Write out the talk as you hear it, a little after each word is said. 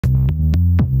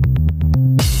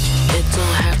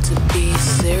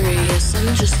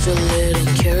just a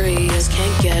little curious,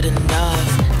 can't get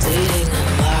enough. Dating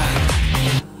unlocked.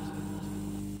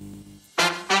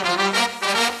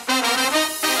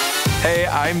 Hey,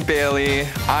 I'm Bailey.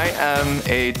 I am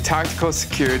a tactical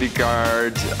security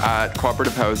guard at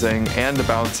Cooperative Housing and a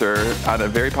bouncer at a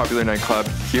very popular nightclub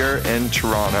here in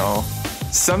Toronto.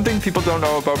 Something people don't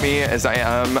know about me is I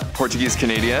am Portuguese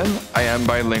Canadian. I am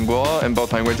bilingual in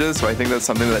both languages, so I think that's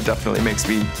something that definitely makes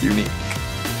me unique.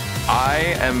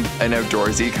 I am an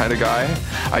outdoorsy kind of guy.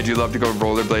 I do love to go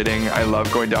rollerblading. I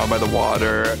love going down by the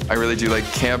water. I really do like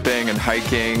camping and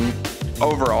hiking.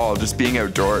 Overall, just being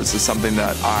outdoors is something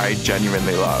that I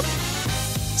genuinely love.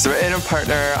 So in a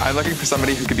partner, I'm looking for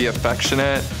somebody who could be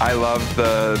affectionate. I love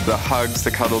the hugs,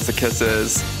 the cuddles, the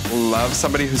kisses. Love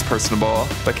somebody who's personable,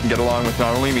 that can get along with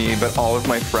not only me, but all of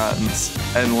my friends.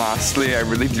 And lastly, I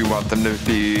really do want them to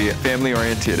be family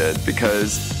oriented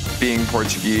because being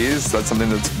Portuguese, that's something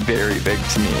that's very big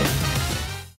to me.